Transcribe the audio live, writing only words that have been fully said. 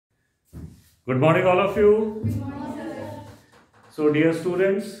Good morning, all of you. Good morning, sir. So, dear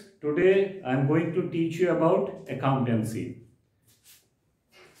students, today I am going to teach you about accountancy.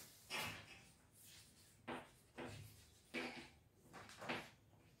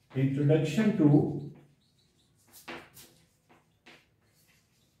 Introduction to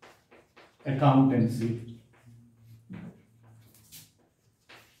accountancy.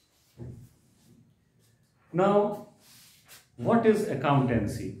 Now, what is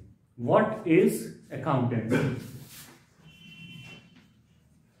accountancy? What is accountancy?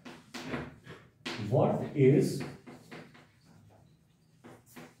 What is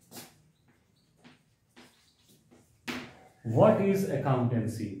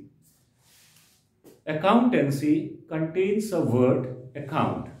accountancy? Accountancy contains a word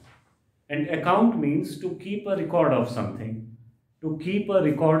account, and account means to keep a record of something. To keep a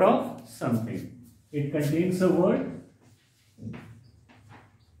record of something. It contains a word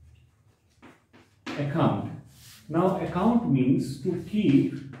account. Now, account means to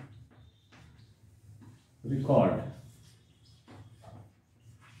keep record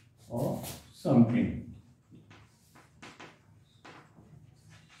of something.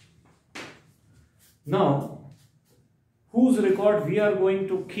 Now, whose record we are going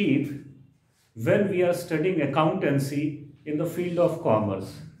to keep when we are studying accountancy in the field of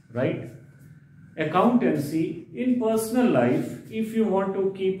commerce, right? Accountancy in personal life, if you want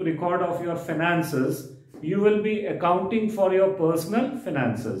to keep record of your finances, you will be accounting for your personal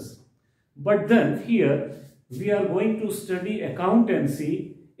finances. But then here we are going to study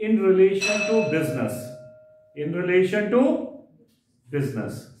accountancy in relation to business. In relation to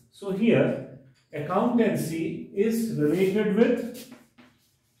business. So here accountancy is related with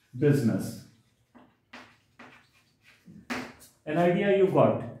business. An idea you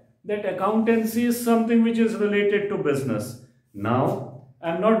got that accountancy is something which is related to business. Now,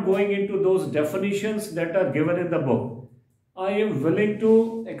 I am not going into those definitions that are given in the book. I am willing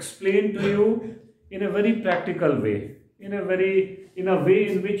to explain to you in a very practical way, in a way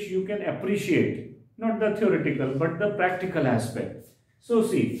in which you can appreciate, not the theoretical, but the practical aspect. So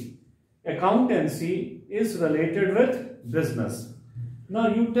see, accountancy is related with business. Now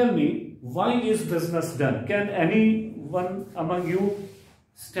you tell me, why is business done? Can anyone among you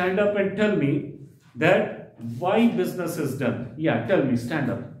stand up and tell me that why business is done? Yeah, tell me, stand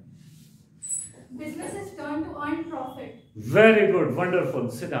up. Business is done to earn profit. Very good,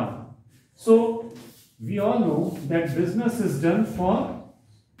 wonderful, sit down. So, we all know that business is done for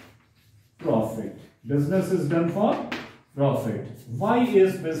profit. Business is done for profit. Why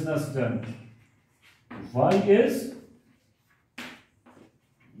is business done? Why is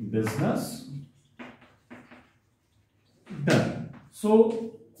business done?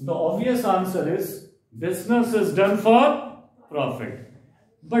 So, the obvious answer is business is done for profit.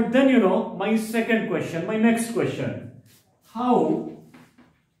 But then, my second question, my next question, how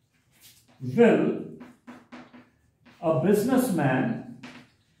will a businessman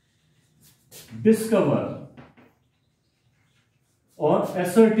discover or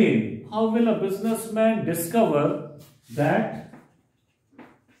ascertain, how will a businessman discover that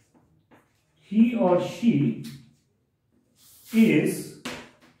he or she is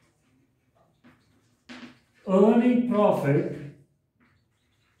earning profit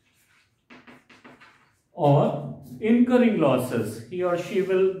or incurring losses? He or she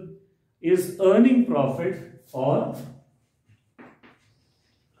is earning profit or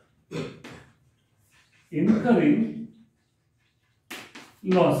incurring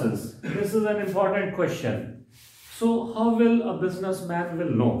losses. This is an important question. So how will a businessman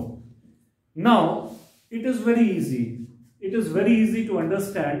will know? Now, it is very easy. It is very easy to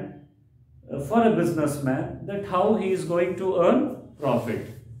understand for a businessman that how he is going to earn profit.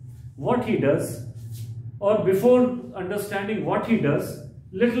 What he does, or before understanding what he does,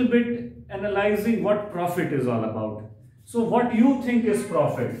 little bit analyzing what profit is all about. So what you think is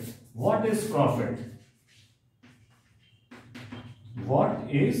profit? What is profit? What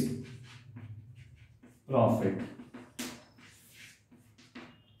is profit?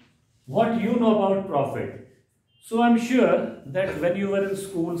 What you know about profit? So I'm sure that when you were in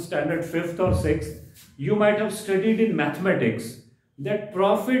school, standard 5th or 6th, you might have studied in mathematics that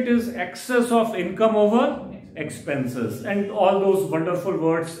profit is excess of income over expenses and all those wonderful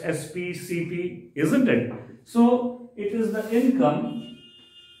words SP, CP, isn't it? So it is the income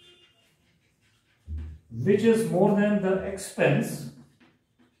which is more than the expense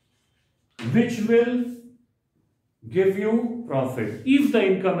which will give you profit if the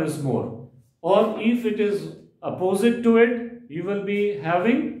income is more, or if it is opposite to it, you will be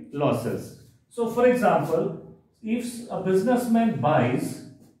having losses. So for example, if a businessman buys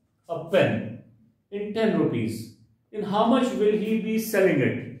a pen in 10 rupees, in how much will he be selling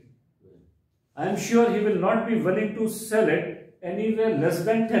it? I am sure he will not be willing to sell it anywhere less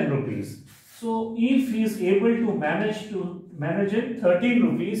than 10 rupees. So if he is able to manage it 13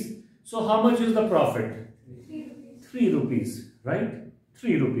 rupees, so how much is the profit? 3 rupees. 3 rupees, right?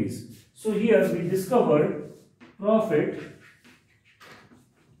 3 rupees. So here we discovered profit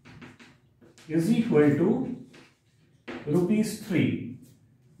is equal to rupees 3.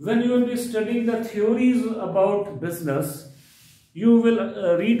 When you will be studying the theories about business, you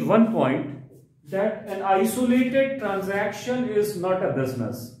will read one point, that an isolated transaction is not a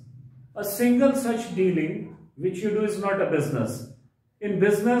business. A single such dealing which you do is not a business. In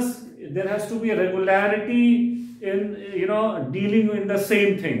business, there has to be a regularity in dealing in the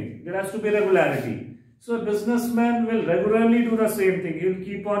same thing. There has to be regularity. So a businessman will regularly do the same thing. He will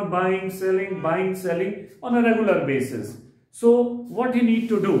keep on buying, selling on a regular basis. So what he needs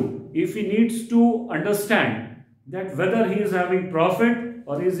to do, if he needs to understand that whether he is having profit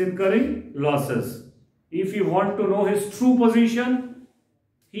or he is incurring losses, if you want to know his true position,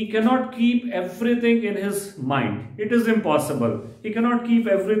 he cannot keep everything in his mind. It is impossible. He cannot keep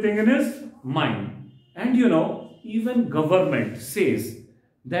everything in his mind. And even government says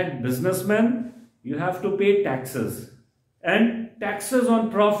that businessmen, you have to pay taxes, and taxes on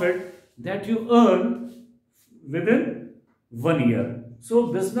profit that you earn within 1 year.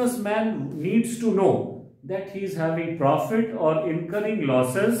 So businessman needs to know that he is having profit or incurring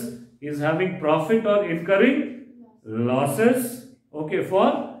losses. He is having profit or incurring losses, okay,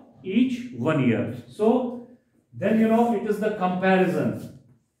 for each 1 year. So then it is the comparison.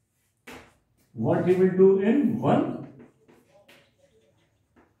 What he will do in 1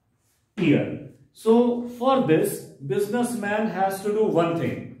 year. So for this, businessman has to do one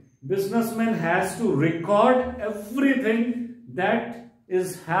thing. Businessman has to record everything that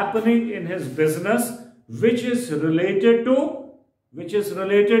is happening in his business which is related to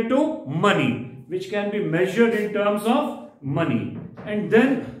money, which can be measured in terms of money. And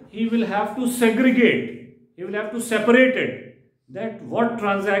then he will have to segregate, he will have to separate it, that what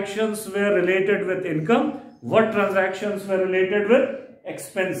transactions were related with income, what transactions were related with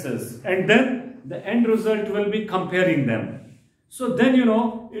expenses, and then the end result will be comparing them. So then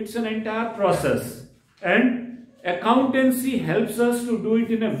it's an entire process, and accountancy helps us to do it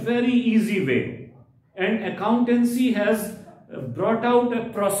in a very easy way. And accountancy has brought out a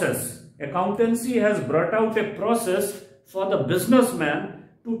process. Accountancy has brought out a process for the businessman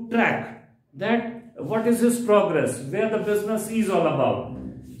to track that what is his progress, where the business is all about.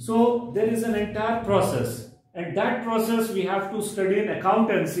 So there is an entire process, and that process we have to study in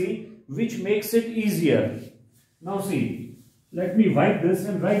accountancy, which makes it easier. Now see, let me wipe this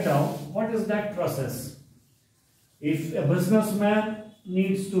and write down what is that process. If a businessman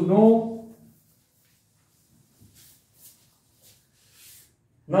needs to know,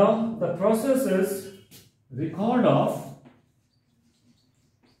 now the process is record of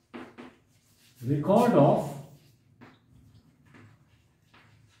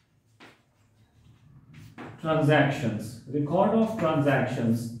transactions, record of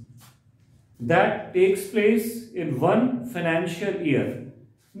transactions that takes place in one financial year.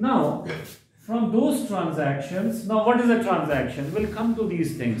 Now, from those transactions, now what is a transaction? We'll come to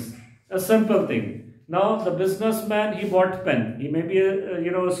these things. A simple thing. Now, the businessman, he bought pen. He may be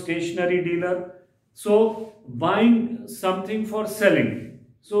a stationery dealer. So, buying something for selling.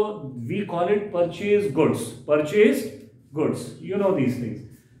 So, we call it purchase goods. Purchased goods. You know these things.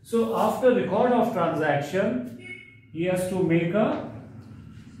 So, after record of transaction, he has to make a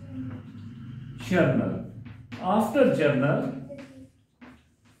journal. After journal,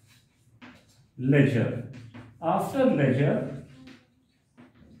 ledger. After ledger,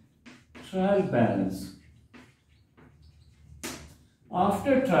 trial balance.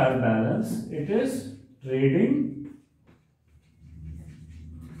 After trial balance, it is trading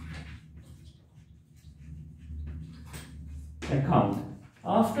account.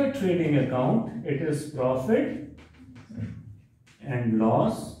 After trading account, it is profit and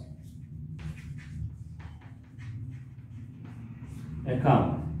loss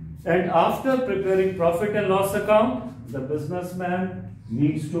account. And after preparing profit and loss account, the businessman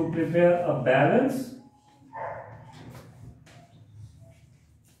needs to prepare a balance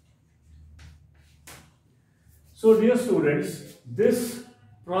So dear students, this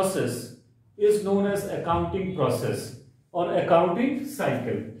process is known as accounting process or accounting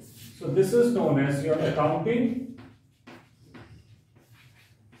cycle. So this is known as your accounting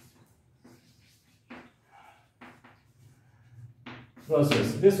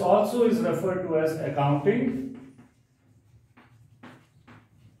process. This also is referred to as accounting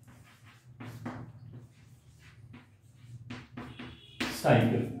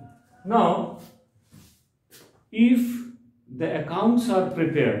cycle. Now, if the accounts are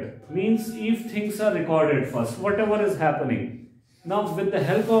prepared, means if things are recorded first, whatever is happening. Now, with the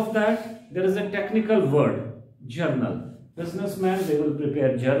help of that, there is a technical word, journal. Businessman, they will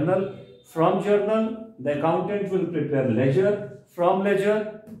prepare journal. From journal, the accountant will prepare ledger. From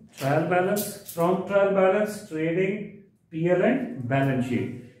ledger, trial balance. From trial balance, trading, PL and balance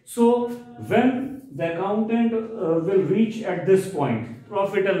sheet. So, when the accountant will reach at this point,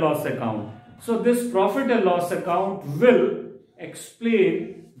 profit and loss account. So, this profit and loss account will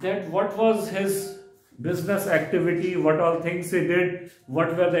explain that what was his business activity, what all things he did,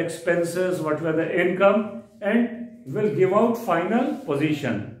 what were the expenses, what were the income, and will give out final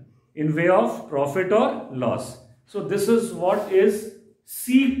position in way of profit or loss. So this is what is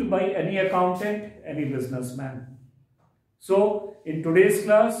sought by any accountant, any businessman. So in today's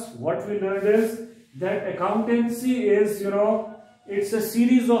class, what we learned is that accountancy is, it's a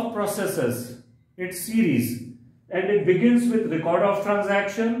series of processes. It's series. And it begins with record of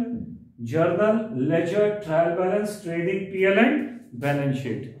transaction, journal, ledger, trial balance, trading, PL and balance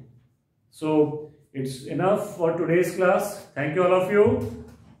sheet. So it's enough for today's class. Thank you all of you.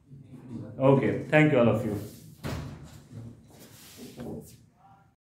 Okay, thank you all of you.